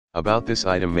About this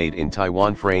item: made in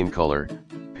Taiwan, frame color,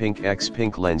 pink x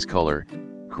pink lens color,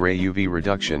 gray UV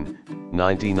reduction,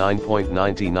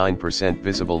 99.99%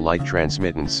 visible light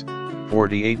transmittance,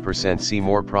 48%. See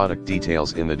more product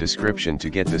details in the description to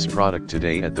get this product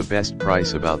today at the best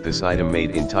price. About this item: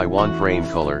 made in Taiwan, frame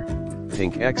color,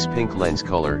 pink x pink lens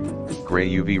color, gray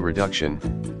UV reduction,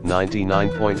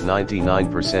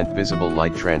 99.99% visible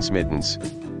light transmittance,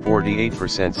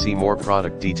 48%. See more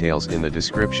product details in the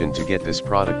description to get this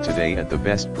product today at the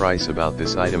best price. About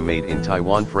this item: made in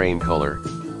Taiwan, frame color,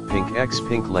 pink x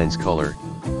pink lens color,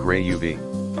 gray UV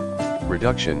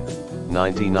reduction,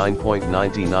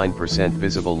 99.99%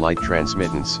 visible light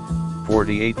transmittance,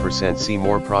 48%. See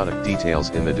more product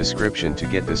details in the description to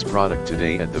get this product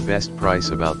today at the best price.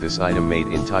 About this item: made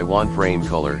in Taiwan, frame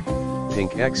color,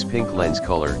 pink x pink lens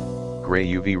color, gray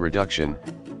UV reduction,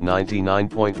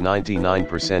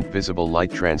 99.99% visible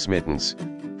light transmittance,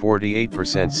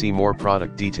 48%. See more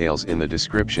product details in the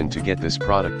description to get this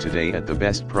product today at the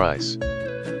best price.